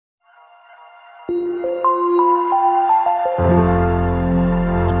പുതിയ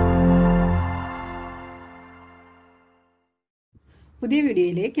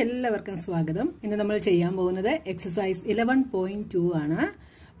വീഡിയോയിലേക്ക് എല്ലാവർക്കും സ്വാഗതം. ഇന്ന് നമ്മൾ ചെയ്യാൻ പോകുന്നത് എക്സസൈസ് 11.2 ആണ്.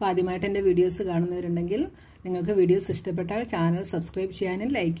 അപ്പോൾ ആദ്യമായിട്ട് എൻ്റെ വീഡിയോസ് കാണുന്നവരുണ്ടെങ്കിൽ നിങ്ങൾക്ക് വീഡിയോസ് ഇഷ്ടപ്പെട്ടാൽ ചാനൽ സബ്സ്ക്രൈബ് ചെയ്യാനും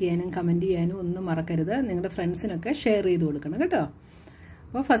ലൈക്ക് ചെയ്യാനും കമൻറ്റ് ചെയ്യാനും ഒന്നും മറക്കരുത്. നിങ്ങളുടെ ഫ്രണ്ട്സിനൊക്കെ ഷെയർ ചെയ്ത് കൊടുക്കണം കേട്ടോ.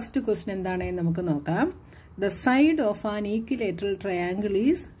 അപ്പോൾ ഫസ്റ്റ് ക്വസ്റ്റ്യൻ എന്താണെന്ന് നമുക്ക് നോക്കാം. The side of an equilateral triangle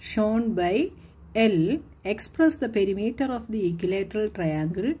is shown by L. Express the perimeter of the equilateral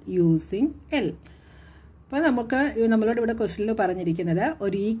triangle using L. അപ്പോൾ നമ്മളോട് ഇവിടെ ക്വസ്റ്റ്യനിൽ പറഞ്ഞിരിക്കുന്നത്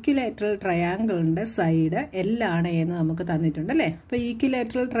ഒരു ഈക്വിലേറ്ററൽ ട്രയാങ്കിളിൻ്റെ സൈഡ് L ആണ് എന്ന് നമുക്ക് തന്നിട്ടുണ്ട് അല്ലേ. അപ്പോൾ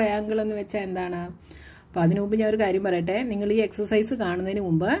ഈക്വിലേറ്ററൽ ട്രയാങ്കിൾ എന്ന് വെച്ചാൽ എന്താണ്? അപ്പോൾ അതിനു മുമ്പ് ഞാൻ ഒരു കാര്യം പറയട്ടെ. നിങ്ങൾ ഈ എക്സസൈസ് കാണുന്നതിന്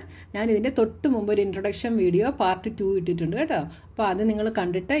മുമ്പ് ഞാൻ ഇതിൻ്റെ തൊട്ട് മുമ്പ് ഒരു ഇൻട്രൊഡക്ഷൻ വീഡിയോ പാർട്ട് 2 ഇട്ടിട്ടുണ്ട് കേട്ടോ. അപ്പോൾ അത് നിങ്ങൾ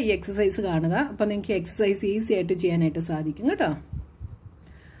കണ്ടിട്ട് ഈ എക്സസൈസ് കാണുക. അപ്പോൾ നിങ്ങൾക്ക് എക്സസൈസ് ഈസി ആയിട്ട് ചെയ്യാനായിട്ട് സാധിക്കും കേട്ടോ.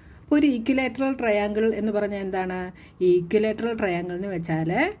 അപ്പോൾ ഒരു ഈക്വിലേറ്ററൽ ട്രയാങ്കിൾ എന്ന് പറഞ്ഞാൽ എന്താണ്? ഈക്വിലേറ്ററൽ ട്രയാങ്കിൾ എന്ന് വെച്ചാൽ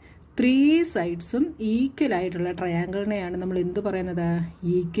 3 സൈഡ്സും ഈക്വൽ ആയിട്ടുള്ള ട്രയാങ്കിളിനെയാണ് നമ്മൾ എന്ത് പറയുന്നത്?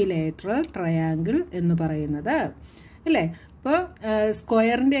 ഈക്വിലേറ്ററൽ ട്രയാങ്കിൾ എന്ന് പറയുന്നത് അല്ലേ. അപ്പോൾ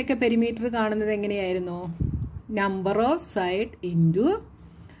സ്ക്വയറിൻ്റെ ഒക്കെ പെരിമീറ്റർ കാണുന്നത് എങ്ങനെയായിരുന്നു? Number of side into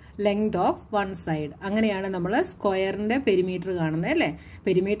length of 1 side. അങ്ങനെയാണ് നമ്മൾ സ്ക്വയറിൻ്റെ പെരിമീറ്റർ കാണുന്നത് അല്ലേ.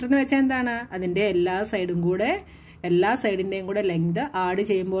 പെരിമീറ്റർ എന്ന് വെച്ചാൽ എന്താണ്? അതിൻ്റെ എല്ലാ സൈഡിൻ്റെയും കൂടെ ലെങ്ത് ആഡ്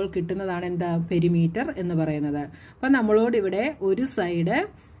ചെയ്യുമ്പോൾ കിട്ടുന്നതാണ് എന്താ? പെരിമീറ്റർ എന്ന് പറയുന്നത്. അപ്പോൾ നമ്മളോട് ഇവിടെ ഒരു സൈഡ്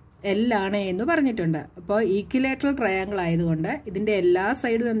L ആണ് എന്ന് പറഞ്ഞിട്ടുണ്ട്. അപ്പോൾ ഈക്വിലേറ്ററൽ ട്രയാങ്കിൾ ആയതുകൊണ്ട് ഇതിൻ്റെ എല്ലാ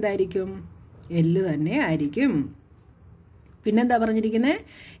സൈഡും എന്തായിരിക്കും? L തന്നെ ആയിരിക്കും. പിന്നെന്താ പറഞ്ഞിരിക്കുന്നത്?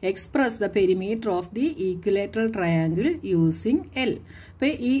 Express the perimeter of the equilateral triangle using L. അപ്പോൾ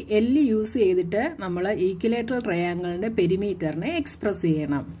ഈ L യൂസ് ചെയ്തിട്ട് നമ്മൾ ഈക്വിലേറ്ററൽ ട്രയാങ്കിളിൻ്റെ പെരിമീറ്ററിനെ എക്സ്പ്രസ്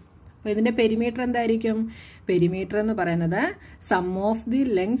ചെയ്യണം. അപ്പോൾ ഇതിൻ്റെ പെരിമീറ്റർ എന്തായിരിക്കും? പെരിമീറ്റർ എന്ന് പറയുന്നത് some of the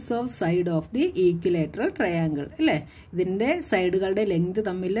lengths of side of the equilateral triangle അല്ലേ. ഇതിൻ്റെ സൈഡുകളുടെ ലെങ്ത്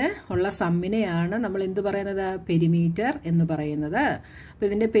തമ്മിൽ ഉള്ള സമ്മിനെയാണ് നമ്മൾ എന്ത് പറയുന്നത്? പെരിമീറ്റർ എന്ന് പറയുന്നത്. അപ്പോൾ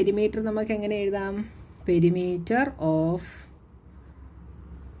ഇതിൻ്റെ പെരിമീറ്റർ നമുക്ക് എങ്ങനെ എഴുതാം? Perimeter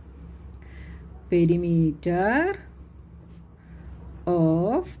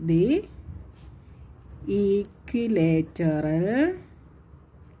of the equilateral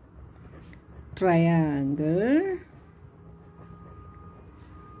triangle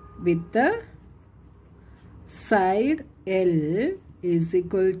with the side L is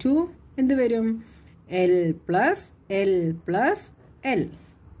equal to എന്ത് വരും? L plus L.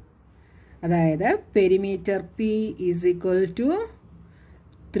 അതായത് perimeter P is equal to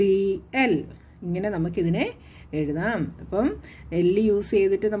 3L. ഇങ്ങനെ നമുക്കിതിനെ എഴുതാം. അപ്പം L യൂസ്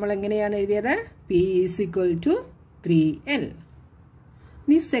ചെയ്തിട്ട് നമ്മൾ എങ്ങനെയാണ് എഴുതിയത്? P is equal to 3L.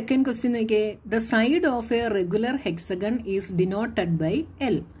 ഈ സെക്കൻഡ് ക്വസ്റ്റ്യൻ നോക്കിയേ. The side of A regular hexagon is denoted by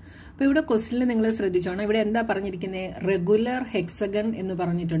L. അപ്പോൾ ഇവിടെ ക്വസ്റ്റ്യനിൽ നിങ്ങൾ ശ്രദ്ധിച്ചോണം. ഇവിടെ എന്താ പറഞ്ഞിരിക്കുന്നത്? റെഗുലർ ഹെക്സഗൺ എന്ന്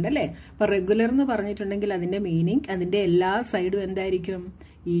പറഞ്ഞിട്ടുണ്ട് അല്ലേ. അപ്പോൾ റെഗുലർ എന്ന് പറഞ്ഞിട്ടുണ്ടെങ്കിൽ അതിന്റെ മീനിങ് അതിന്റെ എല്ലാ സൈഡും എന്തായിരിക്കും?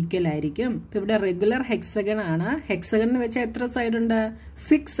 ഈക്വൽ ആയിരിക്കും. ഇപ്പം ഇവിടെ റെഗുലർ ഹെക്സഗൺ ആണ്. ഹെക്സഗൺ എന്ന് വെച്ചാൽ എത്ര സൈഡ് ഉണ്ട്?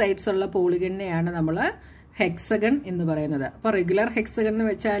 6 സൈഡ്സ് ഉള്ള പോളിഗണിനെയാണ് നമ്മൾ ഹെക്സഗൺ എന്ന് പറയുന്നത്. അപ്പോൾ റെഗുലർ ഹെക്സഗൺ എന്ന്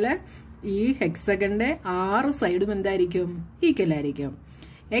വെച്ചാൽ ഈ ഹെക്സഗന്റെ 6 സൈഡും എന്തായിരിക്കും? ഈക്വൽ ആയിരിക്കും.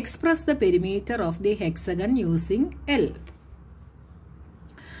 Express the perimeter of the hexagon using L.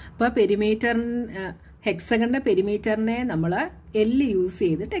 അപ്പോൾ ഹെക്സഗന്റെ പെരിമീറ്ററിനെ നമ്മൾ L യൂസ്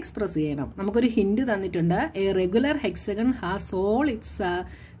ചെയ്തിട്ട് എക്സ്പ്രസ് ചെയ്യണം. നമുക്കൊരു ഹിന്റ് തന്നിട്ടുണ്ട്. A regular hexagon has all it's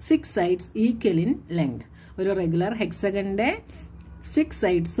 6 sides equal in length. ഒരു റെഗുലർ ഹെക്സഗന്റെ 6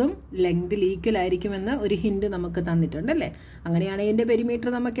 സൈഡ്സും ലെങ്തിൽ ഈക്വൽ ആയിരിക്കുമെന്ന് ഒരു ഹിന്റ് നമുക്ക് തന്നിട്ടുണ്ട് അല്ലേ. അങ്ങനെയാണെങ്കിൽ ഇതിന്റെ പെരിമീറ്റർ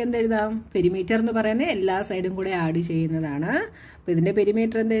നമുക്ക് എന്തെഴുതാം? പെരിമീറ്റർ എന്ന് പറയുന്നത് എല്ലാ സൈഡും കൂടെ ആഡ് ചെയ്യുന്നതാണ്. അപ്പോൾ ഇതിന്റെ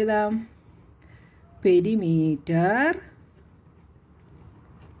perimeter എന്തെഴുതാം? Perimeter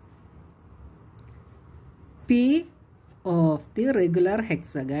P of the regular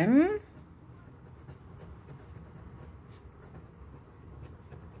hexagon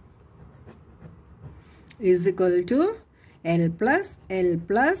is equal to L plus L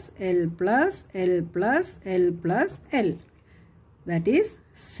plus L plus L plus L plus L. That is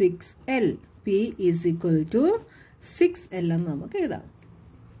 6L. P is equal to 6L എന്ന് നമുക്ക് എഴുതാം.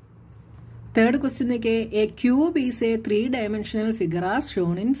 തേർഡ് ക്വസ്റ്റ്യൻ നോക്കിയേ. A cube is A 3-dimensional figure as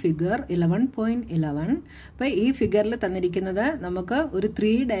shown in figure 11.11. അപ്പോൾ ഈ ഫിഗറിൽ തന്നിരിക്കുന്നത് നമുക്ക് ഒരു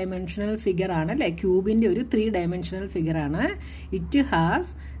 3-dimensional ഫിഗർ ആണ് അല്ലേ. ക്യൂബിന്റെ ഒരു 3-dimensional ഫിഗർ ആണ്. It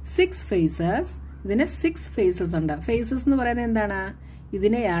has 6 faces. ഇതിന് 6 ഫേസസ് ഉണ്ട്. ഫേസസ് എന്ന് പറയുന്നത് എന്താണ്?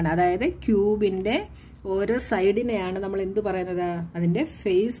 ഇതിനെയാണ്, അതായത് ക്യൂബിന്റെ ഓരോ സൈഡിനെയാണ് നമ്മൾ എന്ത് പറയുന്നത്? അതിന്റെ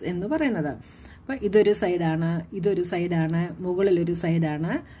ഫേസ് എന്ന് പറയുന്നത്. അപ്പോൾ ഇതൊരു സൈഡാണ്, ഇതൊരു സൈഡാണ്, മുകളിലൊരു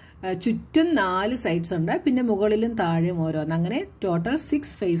സൈഡാണ്, ചുറ്റും 4 സൈഡ്സ് ഉണ്ട്, പിന്നെ മുകളിലും താഴെയും ഓരോന്ന്. അങ്ങനെ ടോട്ടൽ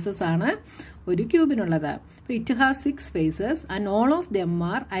 6 ഫേസസ് ആണ് ഒരു ക്യൂബിനുള്ളത്. അപ്പോൾ it has 6 phases and all of them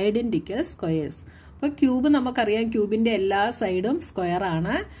R identical squares. അപ്പോൾ ക്യൂബ് നമുക്കറിയാം, ക്യൂബിന്റെ എല്ലാ സൈഡും സ്ക്വയർ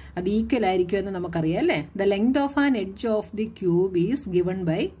ആണ്, അത് ഈക്വൽ ആയിരിക്കും എന്ന് നമുക്കറിയാം അല്ലേ. The length of an edge of the cube is given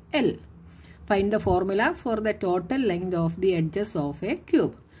by L. Find the formula for the total length of the edges of A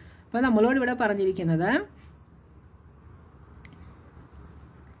cube. അപ്പോൾ നമ്മളോട് ഇവിടെ പറഞ്ഞിരിക്കുന്നത്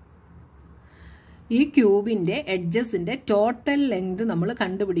ഈ ക്യൂബിന്റെ എഡ്ജസിന്റെ ടോട്ടൽ ലെങ്ത് നമ്മൾ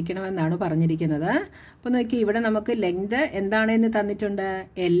കണ്ടുപിടിക്കണമെന്നാണ് പറഞ്ഞിരിക്കുന്നത്. അപ്പോൾ നോക്കി, ഇവിടെ നമുക്ക് ലെങ്ത് എന്താണെന്ന് തന്നിട്ടുണ്ട്,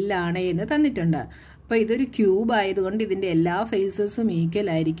 L ആണ് എന്ന് തന്നിട്ടുണ്ട്. അപ്പോൾ ഇതൊരു ക്യൂബ് ആയതുകൊണ്ട് ഇതിന്റെ എല്ലാ ഫേസസും ഈക്വൽ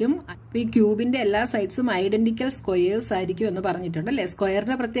ആയിരിക്കും. അപ്പോൾ ഈ ക്യൂബിന്റെ എല്ലാ സൈഡ്സും ഐഡന്റിക്കൽ സ്ക്വയേഴ്സ് ആയിരിക്കും എന്ന് പറഞ്ഞിട്ടുണ്ട് അല്ലേ.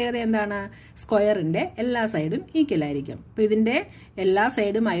 സ്ക്വയറിന്റെ പ്രത്യേകത എന്താണ്, സ്ക്വയറിന്റെ എല്ലാ സൈഡും ഈക്വൽ ആയിരിക്കും. അപ്പോൾ ഇതിന്റെ എല്ലാ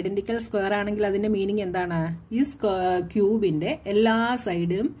സൈഡും ഐഡന്റിക്കൽ സ്ക്വയർ ആണെങ്കിൽ അതിന്റെ മീനിങ് എന്താണ്, ഈ ക്യൂബിന്റെ എല്ലാ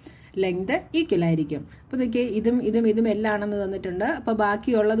സൈഡും ലെങ്ത് ഈക്വൽ ആയിരിക്കും. അപ്പോൾ നോക്കിയേ, ഇതും എല്ലാണെന്ന് തന്നിട്ടുണ്ട്. അപ്പോൾ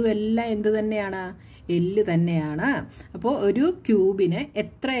ബാക്കിയുള്ളതും എല്ലാം എന്ത് തന്നെയാണ്, എല്ല് തന്നെയാണ്. അപ്പോൾ ഒരു ക്യൂബിന്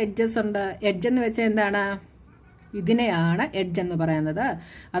എത്ര എഡ്ജസ് ഉണ്ട്, എഡ്ജ് എന്ന് വെച്ചാൽ എന്താണ്, ഇതിനെയാണ് എഡ്ജ് എന്ന് പറയുന്നത്.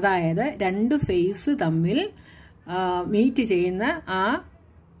 അതായത് 2 ഫേസ് തമ്മിൽ മീറ്റ് ചെയ്യുന്ന ആ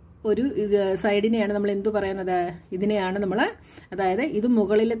ഒരു സൈഡിനെയാണ് നമ്മൾ എന്തു പറയുന്നത്, ഇതിനെയാണ് നമ്മൾ, അതായത് ഇത്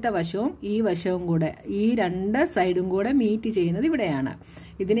മുകളിലത്തെ വശവും ഈ വശവും കൂടെ, ഈ 2 സൈഡും കൂടെ മീറ്റ് ചെയ്യുന്നത് ഇവിടെയാണ്.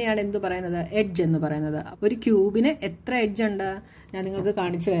 ഇതിനെയാണ് എന്തു പറയുന്നത്, എഡ്ജ് എന്ന് പറയുന്നത്. ഒരു ക്യൂബിന് എത്ര എഡ്ജ് ഉണ്ട്, ഞാൻ നിങ്ങൾക്ക്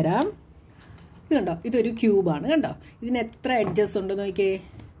കാണിച്ചു തരാം. ഇത് കണ്ടോ, ഇതൊരു ക്യൂബാണ് കണ്ടോ, ഇതിന് എത്ര എഡ്ജസ് ഉണ്ട് നോക്കിയേ,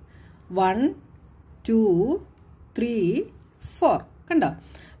 1 2 3 4 കണ്ടോ.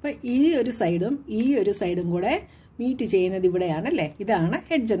 അപ്പോൾ ഈ ഒരു സൈഡും കൂടെ മീറ്റ് ചെയ്യുന്നത് ഇവിടെയാണ് അല്ലേ, ഇതാണ്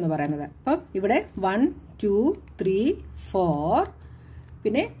എഡ്ജ് എന്ന് പറയുന്നത്. അപ്പം ഇവിടെ 1 2 3 4,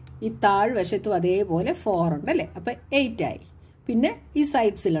 പിന്നെ ഈ താഴ്വശത്തും അതേപോലെ 4 ഉണ്ട് അല്ലേ, അപ്പം 8 ആയി. പിന്നെ ഈ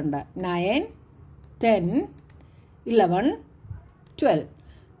സൈഡ്സിലുണ്ട് 9 10 11 12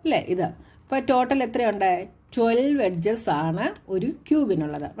 അല്ലേ ഇത്. അപ്പോൾ ടോട്ടൽ എത്രയുണ്ട്, 12 എഡ്ജസ് ആണ് ഒരു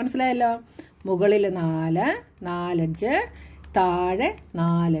ക്യൂബിനുള്ളത്. മനസ്സിലായല്ലോ. മുകളിൽ 4 എഡ്ജ്, താഴെ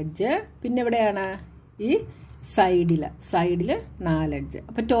 4 എഡ്ജ്, പിന്നെ എവിടെയാണ് ഈ സൈഡില് 4 എഡ്ജ്.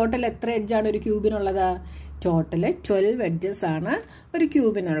 അപ്പോൾ ടോട്ടൽ എത്ര എഡ്ജാണ് ഒരു ക്യൂബിനുള്ളത്, ടോട്ടൽ 12 എഡ്ജസ് ആണ് ഒരു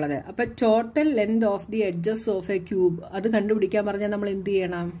ക്യൂബിനുള്ളത്. അപ്പോൾ total length of the edges of A cube അത് കണ്ടുപിടിക്കാൻ പറഞ്ഞാൽ നമ്മൾ എന്ത്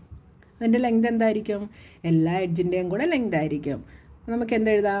ചെയ്യണം, അതിൻ്റെ ലെങ്ത് എന്തായിരിക്കും, എല്ലാ എഡ്ജിൻ്റെയും കൂടെ ലെങ്ത് ആയിരിക്കും. നമുക്ക്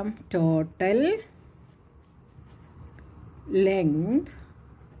എന്തെഴുതാം, total length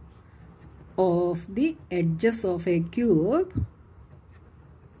of the edges of A cube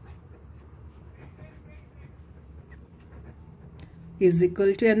is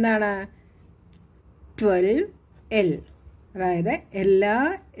equal to എന്താണ്, 12L. അതായത് എല്ലാ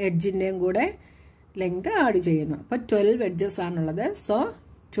എഡ്ജിൻ്റെയും കൂടെ ലെങ്ത് ആഡ് ചെയ്യുന്നു. അപ്പോൾ 12 എഡ്ജസ് ആണുള്ളത്. So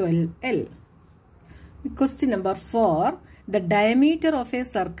 12L. Question number 4. The diameter of a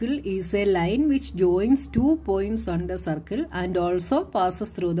circle is a line which joins 2 points on the circle and also passes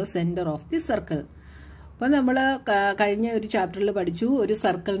through the center of the circle. അപ്പോൾ നമ്മൾ കഴിഞ്ഞ ഒരു ചാപ്റ്ററിൽ പഠിച്ചു, ഒരു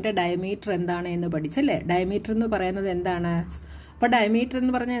സർക്കിളിന്റെ ഡയമീറ്റർ എന്താണ് എന്ന് പഠിച്ചല്ലേ. ഡയമീറ്റർ എന്ന് പറയുന്നത് എന്താണ്, അപ്പോൾ ഡയമീറ്റർ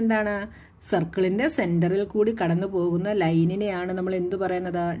എന്ന് പറഞ്ഞാൽ എന്താണ്, സർക്കിളിന്റെ സെന്ററിൽ കൂടി കടന്നു പോകുന്ന ലൈനിനെയാണ് നമ്മൾ എന്തു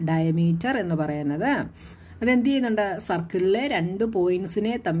പറയുന്നത്, ഡയമീറ്റർ എന്ന് പറയുന്നത്. അതെന്ത് ചെയ്യുന്നുണ്ട്, സർക്കിളിലെ 2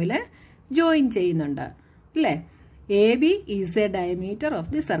 പോയിന്റ്സിനെ തമ്മിൽ ജോയിൻ ചെയ്യുന്നുണ്ട് അല്ലേ. AB is A diameter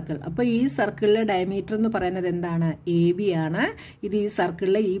of the circle. അപ്പോൾ ഈ സർക്കിളിലെ ഡയമീറ്റർ എന്ന് പറയുന്നത് എന്താണ്, AB ആണ്. ഇത് ഈ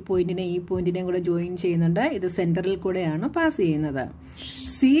സർക്കിളിലെ ഈ പോയിന്റിനെയും കൂടെ ജോയിൻ ചെയ്യുന്നുണ്ട്. ഇത് സെന്ററിൽ കൂടെയാണ് പാസ് ചെയ്യുന്നത്.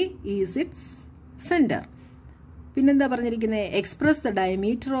 C is it's centre. പിന്നെന്താ പറഞ്ഞിരിക്കുന്നത്, express the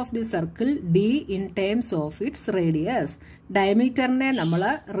diameter of the circle D in terms of its radius. ഡയമീറ്ററിനെ നമ്മൾ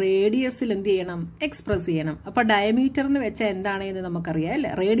റേഡിയസിൽ എന്ത് ചെയ്യണം, എക്സ്പ്രസ് ചെയ്യണം. അപ്പോൾ ഡയമീറ്റർ എന്ന് വെച്ചാൽ എന്താണ് എന്ന് നമുക്കറിയാം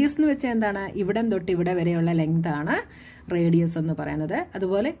അല്ലേ. റേഡിയസ് എന്ന് വെച്ചാൽ എന്താണ്, ഇവിടം തൊട്ട് ഇവിടെ വരെയുള്ള ലെങ്ത് ആണ് റേഡിയസ് എന്ന് പറയുന്നത്.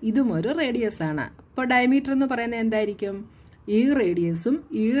 അതുപോലെ ഇതും ഒരു റേഡിയസ് ആണ്. അപ്പോൾ ഡയമീറ്റർ എന്ന് പറയുന്നത് എന്തായിരിക്കും, ഈ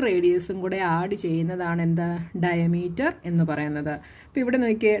റേഡിയസും കൂടെ ആഡ് ചെയ്യുന്നതാണ് എന്താ, ഡയമീറ്റർ എന്ന് പറയുന്നത്. അപ്പോൾ ഇവിടെ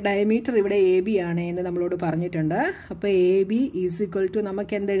നോക്കിയേ, ഡയമീറ്റർ ഇവിടെ AB ആണ് എന്ന് നമ്മളോട് പറഞ്ഞിട്ടുണ്ട്. അപ്പോൾ AB ഈസ് ഈക്വൽ ടു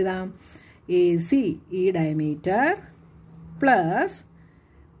നമുക്ക് എന്തെഴുതാം, AC ഈ ഡയമീറ്റർ പ്ലസ്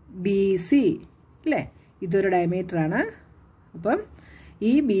BC അല്ലേ, ഇതൊരു ഡയമീറ്റർ ആണ്. അപ്പം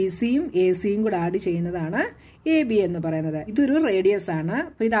ഈ BCയും ACയും കൂടെ ആഡ് ചെയ്യുന്നതാണ് AB എന്ന് പറയുന്നത്. ഇതൊരു റേഡിയസ് ആണ്.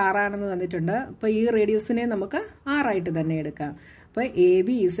 അപ്പോൾ ഇത് 6 ആണെന്ന് തന്നിട്ടുണ്ട്. അപ്പോൾ ഈ റേഡിയസിനെ നമുക്ക് 6 ആയിട്ട് തന്നെ എടുക്കാം. അപ്പോൾ AB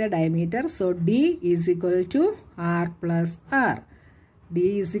is A diameter. So D is equal to R plus R. D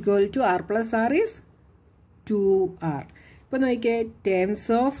is equal to R plus R is 2R. ഇപ്പോൾ നോക്കിയേ, ടേംസ്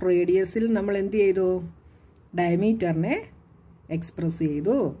ഓഫ് റേഡിയസിൽ നമ്മൾ എന്ത് ചെയ്തു, ഡയമീറ്ററിനെ എക്സ്പ്രസ്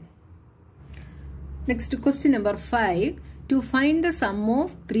ചെയ്തു. Next question number 5. To find the sum of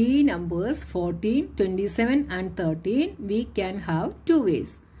three numbers 14, 27 and 13, we can have two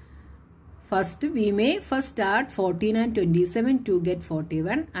ways. First, we may first add 14 and 27 to get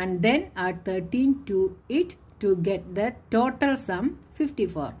 41 and then add 13 to it to get the total sum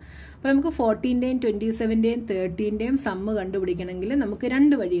 54. അപ്പോൾ നമുക്ക് 14ന്റെയും 27ന്റെയും 13ന്റെയും sum കണ്ടുപിടിക്കണമെങ്കിൽ നമുക്ക്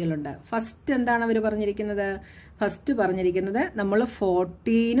രണ്ട് വഴികളുണ്ട്. First എന്താണ് അവർ പറഞ്ഞിരിക്കുന്നത്? First പറഞ്ഞിരിക്കുന്നത് നമ്മൾ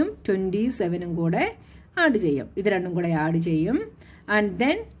 14ഉം 27ഉം കൂടെ ആഡ് ചെയ്യും. ഇത് രണ്ടും കൂടെ ആഡ് ചെയ്യും. And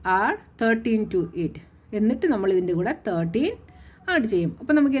then add 13 to it. എന്നിട്ട് നമ്മൾ ഇതിൻ്റെ കൂടെ 13 ആഡ് ചെയ്യും.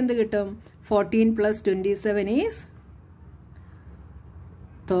 അപ്പോൾ നമുക്ക് എന്ത് കിട്ടും? 14 പ്ലസ് 27 ഈസ്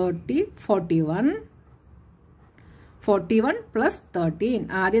 30, 41. 41 പ്ലസ് 13.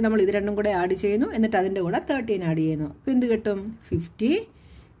 ആദ്യം നമ്മൾ ഇത് രണ്ടും കൂടെ ആഡ് ചെയ്യുന്നു. എന്നിട്ട് അതിൻ്റെ കൂടെ 13 ആഡ് ചെയ്യുന്നു. അപ്പോൾ എന്ത് കിട്ടും?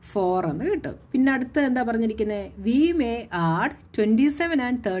 54 എന്ന് കിട്ടും. പിന്നെ അടുത്ത എന്താ പറഞ്ഞിരിക്കുന്നത്? We may add 27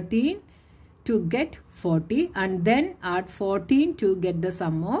 and 13 to get 40 and then add 14 to get the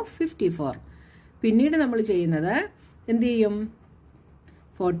sum of 54. പിന്നീട് നമ്മൾ ചെയ്യുന്നത് എന്ത് ചെയ്യും?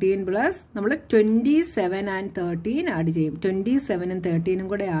 14 പ്ലസ് നമ്മൾ 27 ആൻഡ് 13 ആഡ് ചെയ്യും. 27ഉം 13ഉം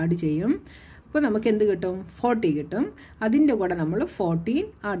കൂടെ ആഡ് ചെയ്യും. അപ്പോൾ നമുക്ക് എന്ത് കിട്ടും? 40 കിട്ടും. അതിൻ്റെ കൂടെ നമ്മൾ 14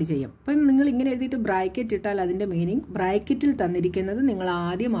 ആഡ് ചെയ്യും. അപ്പം നിങ്ങൾ ഇങ്ങനെ എഴുതിയിട്ട് ബ്രാക്കറ്റ് ഇട്ടാൽ അതിൻ്റെ മീനിങ് ബ്രാക്കറ്റിൽ തന്നിരിക്കുന്നത് നിങ്ങൾ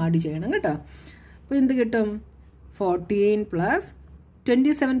ആദ്യം ആഡ് ചെയ്യണം കേട്ടോ. അപ്പോൾ എന്ത് കിട്ടും? 14 പ്ലസ്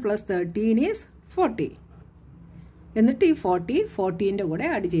 27 പ്ലസ് 13 ഈസ് 40. എന്നിട്ട് ഈ 14ന്റെ കൂടെ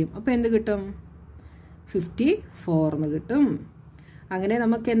ആഡ് ചെയ്യും. അപ്പോൾ എന്ത് കിട്ടും? 54 എന്ന് കിട്ടും. അങ്ങനെ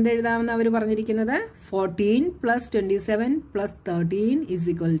നമുക്ക് എന്ത് എഴുതാമെന്ന് അവർ പറഞ്ഞിരിക്കുന്നത്? 14 plus 27 plus 13 is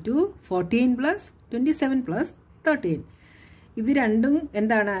equal to 14 plus 27 plus 13. ഇത് രണ്ടും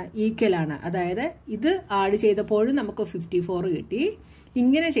എന്താണ്? ഈക്വൽ ആണ്. അതായത് ഇത് ആഡ് ചെയ്തപ്പോഴും നമുക്ക് 54 കിട്ടി,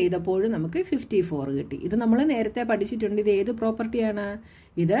 ഇങ്ങനെ ചെയ്തപ്പോഴും നമുക്ക് 54 കിട്ടി. ഇത് നമ്മൾ നേരത്തെ പഠിച്ചിട്ടുണ്ട്. ഇത് ഏത് പ്രോപ്പർട്ടിയാണ്?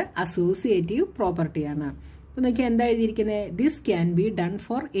 ഇത് അസോസിയേറ്റീവ് പ്രോപ്പർട്ടിയാണ്. അപ്പോൾ നോക്കിയാൽ എന്താ എഴുതിയിരിക്കുന്നത്? This can be done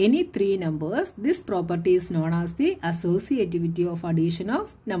for any three numbers. This property is known as the associativity of addition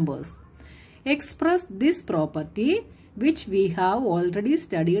of numbers. Express this property which we have already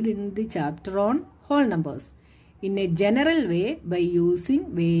studied in the chapter on whole numbers in a general way by using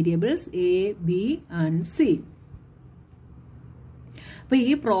variables a, b and c. അപ്പോൾ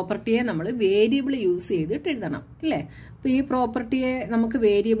ഈ പ്രോപ്പർട്ടിയെ നമ്മൾ variable use ചെയ്തിട്ട് എഴുതണം അല്ലേ? അപ്പോൾ ഈ പ്രോപ്പർട്ടിയെ നമുക്ക്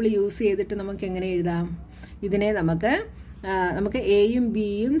വേരിയബിൾ യൂസ് ചെയ്തിട്ട് നമുക്ക് എങ്ങനെ എഴുതാം? ഇതിനെ നമുക്ക് എയും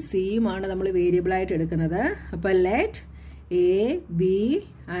ബിയും സിയുമാണ് നമ്മൾ വേരിയബിൾ ആയിട്ട് എടുക്കുന്നത്. അപ്പോൾ let A, B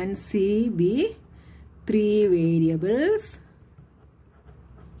and C B three variables.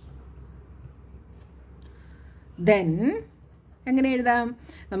 Then എങ്ങനെ എഴുതാം?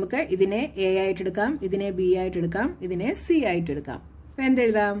 നമുക്ക് ഇതിനെ എ ആയിട്ട് എടുക്കാം, ഇതിനെ ബി ആയിട്ട് എടുക്കാം, ഇതിനെ സി ആയിട്ട് എടുക്കാം. അപ്പം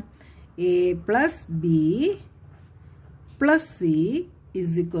എന്തെഴുതാം? A plus B plus C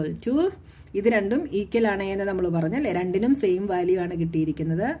is equal to, ഇത് രണ്ടും ഈക്വൽ ആണ് എന്ന് നമ്മൾ പറഞ്ഞല്ലേ? രണ്ടിനും സെയിം വാല്യൂ ആണ്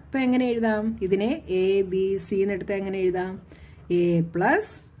കിട്ടിയിരിക്കുന്നത്. അപ്പം എങ്ങനെ എഴുതാം? ഇതിനെ എ ബി സി എന്നെടുത്ത് എങ്ങനെ എഴുതാം? A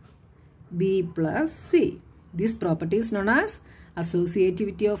plus B plus C. This property is known as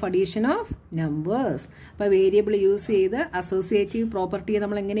associativity of addition of numbers. അപ്പോൾ വേരിയബിൾ യൂസ് ചെയ്ത് അസോസിയേറ്റീവ് പ്രോപ്പർട്ടിയെ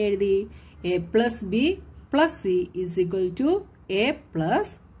നമ്മൾ എങ്ങനെ എഴുതി? A plus B plus C is equal to A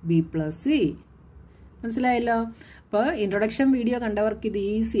plus B plus C. മനസ്സിലായല്ലോ? അപ്പോൾ introduction video കണ്ടവർക്ക് ഇത്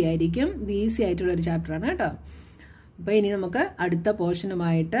ഈസി ആയിരിക്കും. ഇത് ഈസി ആയിട്ടുള്ളൊരു ചാപ്റ്ററാണ് കേട്ടോ. അപ്പോൾ ഇനി നമുക്ക് അടുത്ത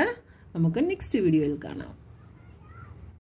പോർഷനുമായിട്ട് നമുക്ക് നെക്സ്റ്റ് വീഡിയോയിൽ കാണാം.